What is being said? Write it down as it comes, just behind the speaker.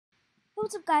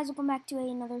What's up guys, welcome back to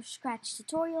another Scratch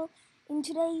tutorial. In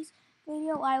today's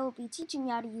video I will be teaching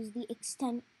you how to use the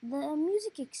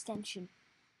music extension.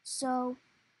 So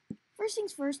first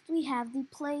things first, we have the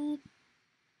play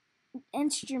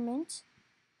instrument,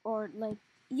 or like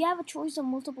you have a choice of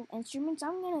multiple instruments.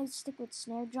 I'm going to stick with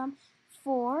snare drum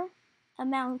for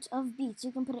amount of beats.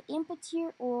 You can put an input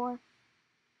here, or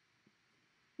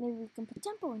maybe we can put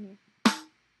tempo in here.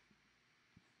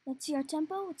 Let's see our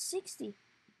tempo, it's 60.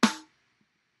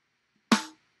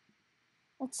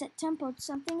 Let's set tempo to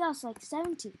something else like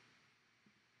 70.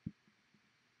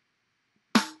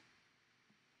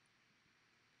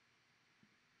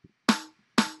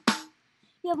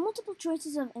 You have multiple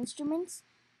choices of instruments,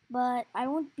 but I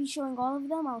won't be showing all of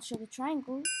them. I'll show the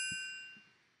triangle,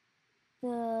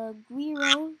 the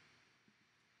guiro,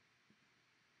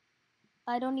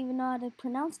 I don't even know how to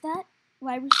pronounce that,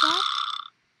 vibraphone.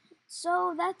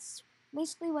 So that's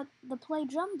basically what the play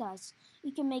drum does.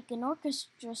 You can make an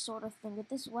orchestra sort of thing with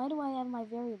this. Why do I have my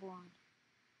variable on?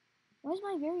 Where's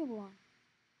my variable on?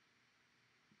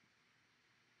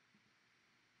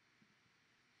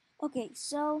 Okay,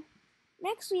 so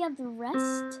next we have the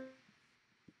rest.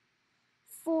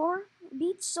 4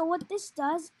 beats. So what this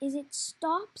does is it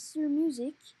stops your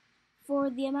music for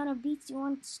the amount of beats you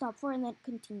want it to stop for, and then it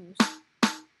continues.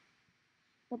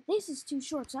 But this is too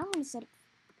short, so I'm going to set it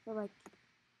for like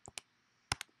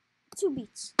 2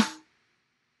 beats.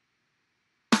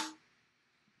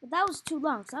 But that was too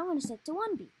long, so I'm going to set it to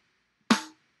 1 beat.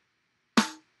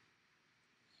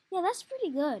 Yeah, that's pretty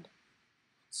good.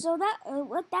 So that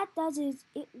what that does is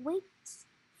it waits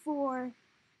for,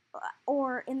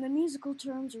 or in the musical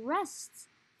terms, rests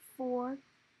for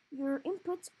your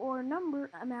inputs or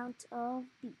number amount of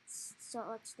beats. So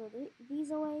let's throw these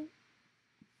away.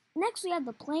 Next we have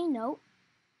the play note,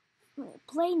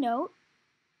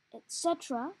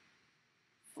 etc.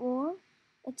 for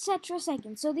etc.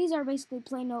 seconds. So these are basically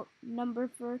play note number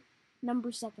for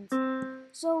number seconds.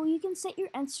 So you can set your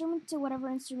instrument to whatever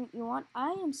instrument you want.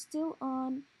 I am still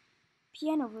on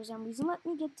piano for some reason. Let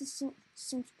me get to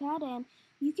synth pad, and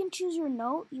you can choose your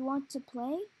note you want to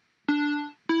play.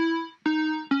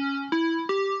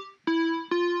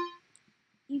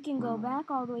 You can go back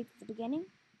all the way to the beginning,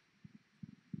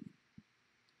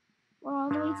 or all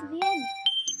the way to the end.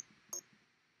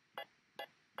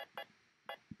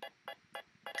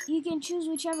 You can choose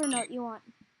whichever note you want.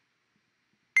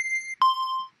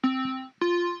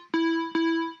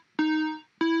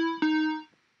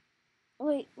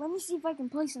 Wait, let me see if I can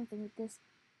play something with this.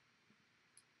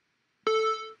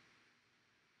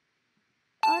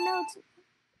 Oh no, it's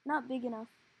not big enough.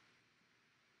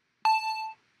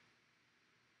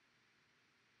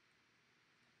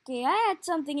 Okay, I had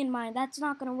something in mind. That's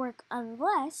not going to work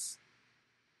unless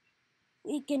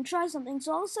we can try something.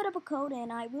 So I'll set up a code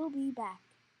and I will be back.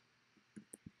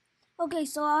 Okay,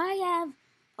 so I have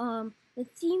the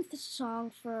theme song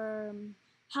for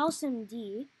House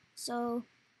MD. So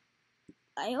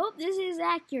I hope this is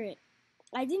accurate.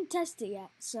 I didn't test it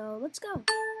yet, so let's go.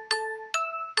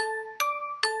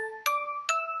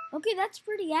 Okay, that's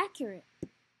pretty accurate.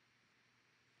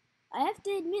 I have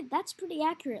to admit, that's pretty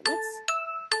accurate.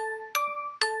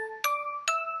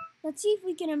 Let's see if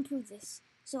we can improve this.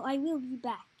 So I will be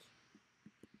back.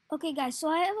 Okay guys, so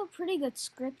I have a pretty good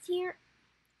script here.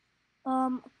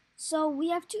 So we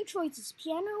have 2 choices,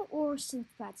 piano or synth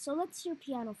pad. So let's hear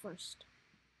piano first.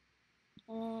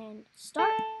 And start.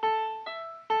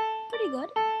 Pretty good.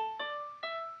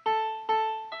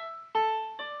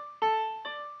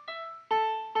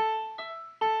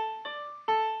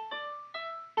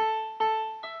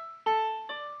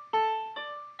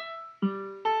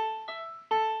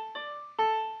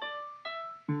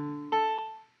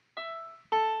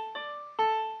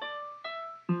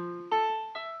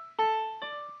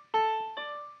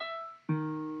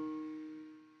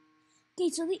 Okay,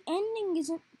 so the ending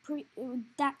isn't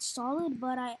that solid,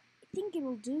 but I think it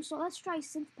will do. So let's try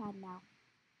synth pad now.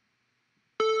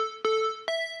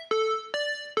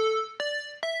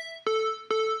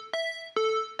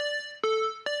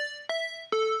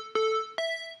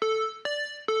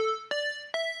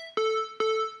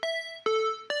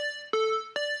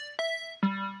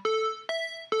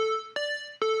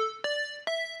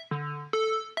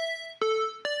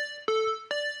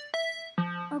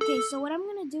 Okay, so what I'm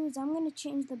going to do is I'm going to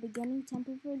change the beginning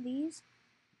tempo for these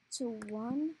to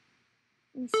 1.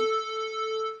 Let me see.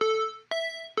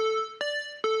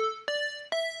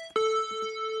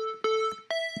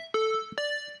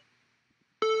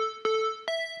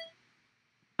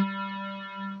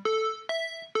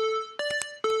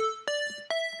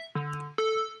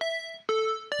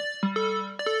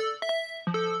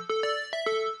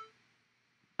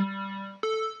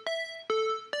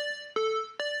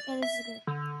 is good.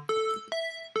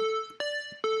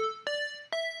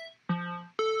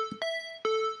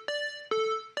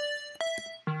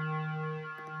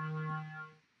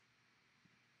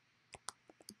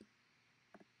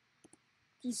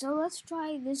 Okay, so let's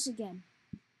try this again.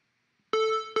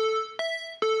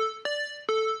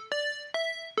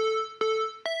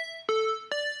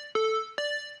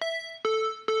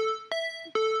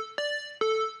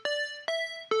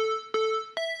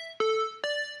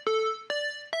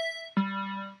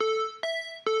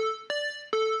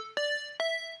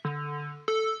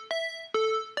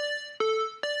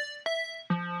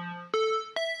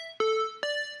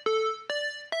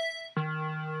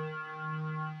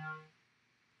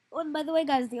 Oh, and by the way,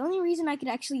 guys, the only reason I could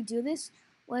actually do this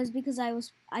was because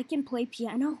I can play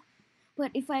piano,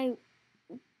 but if I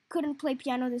couldn't play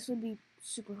piano, this would be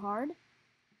super hard.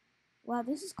 Wow,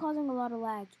 this is causing a lot of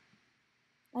lag.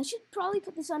 I should probably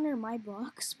put this under my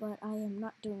box, but I am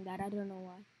not doing that. I don't know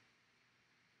why.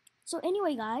 So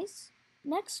anyway, guys,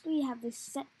 next we have this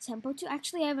set tempo 2.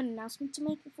 Actually, I have an announcement to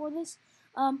make before this.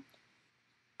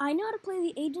 I know how to play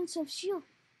the Agents of S.H.I.E.L.D.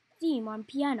 theme on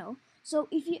piano, so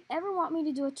if you ever want me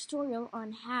to do a tutorial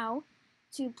on how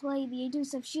to play the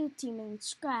Agents of S.H.I.E.L.D. theme in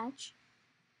Scratch,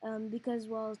 because,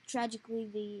 well, tragically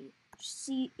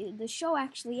the show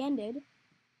actually ended.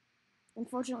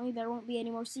 Unfortunately, there won't be any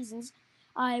more seasons.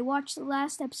 I watched the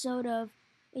last episode of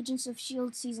Agents of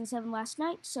S.H.I.E.L.D. Season 7 last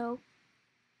night, so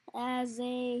as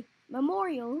a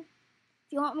memorial,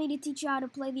 if you want me to teach you how to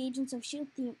play the Agents of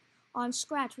S.H.I.E.L.D. theme on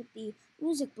Scratch with the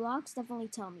music blocks, definitely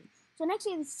tell me. So next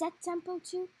we have the set tempo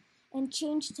 2 and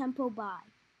change tempo by.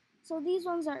 So these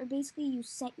ones are basically you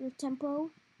set your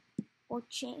tempo or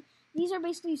change. These are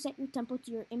basically you set your tempo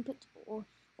to your input or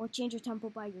change your tempo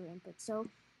by your input. So,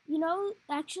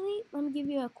 actually, let me give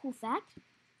you a cool fact.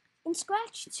 In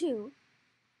Scratch 2,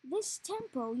 this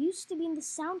tempo used to be in the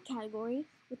sound category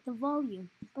with the volume,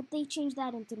 but they changed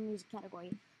that into the music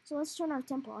category. So let's turn our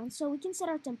tempo on. So we can set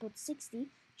our tempo to 60,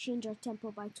 change our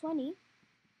tempo by 20,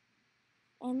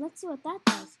 and let's see what that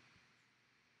does.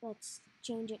 Let's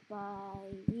change it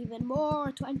by even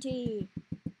more, 20.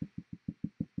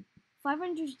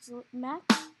 500 max.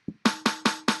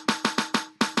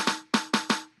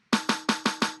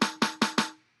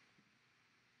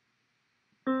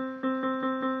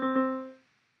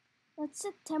 Let's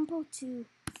set tempo to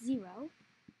 0.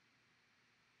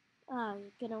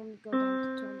 You can only go down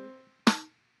to 20.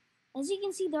 As you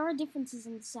can see, there are differences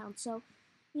in the sound. So,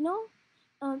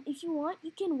 if you want,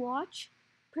 you can watch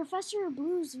Professor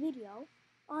Blue's video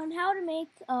on how to make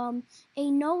a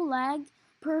no-lag,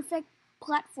 perfect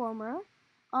platformer.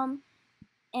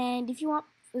 And if you want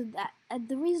that,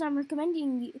 the reason I'm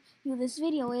recommending you this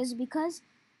video is because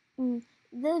the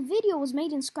video was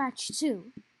made in Scratch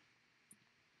too.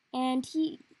 And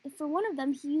for one of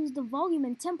them, he used the volume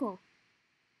and tempo.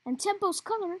 And tempo's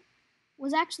color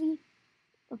was actually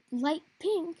light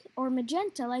pink or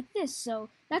magenta like this. So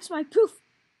that's my proof.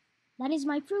 That is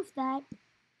my proof that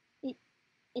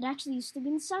it actually used to be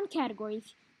in the sound category.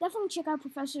 Definitely check out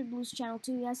Professor Blue's channel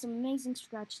too. He has some amazing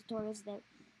Scratch tutorials there.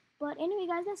 But anyway,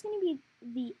 guys, that's going to be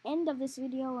the end of this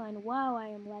video. And wow, I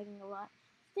am lagging a lot.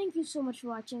 Thank you so much for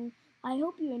watching. I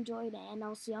hope you enjoyed, and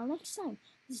I'll see y'all next time.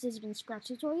 This has been Scratch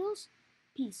Tutorials.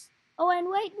 Peace. Oh, and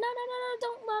wait, no,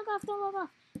 don't log off, don't log off.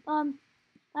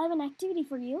 I have an activity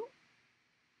for you.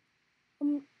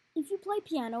 If you play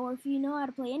piano, or if you know how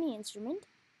to play any instrument,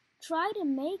 try to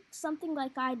make something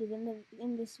like I did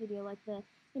in this video, like the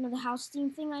house theme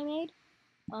thing I made.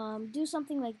 Do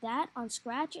something like that on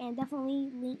Scratch, and definitely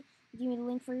give me the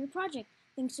link for your project.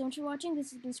 Thanks so much for watching.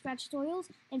 This has been Scratch Tutorials,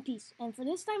 and peace. And for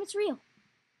this time, it's real.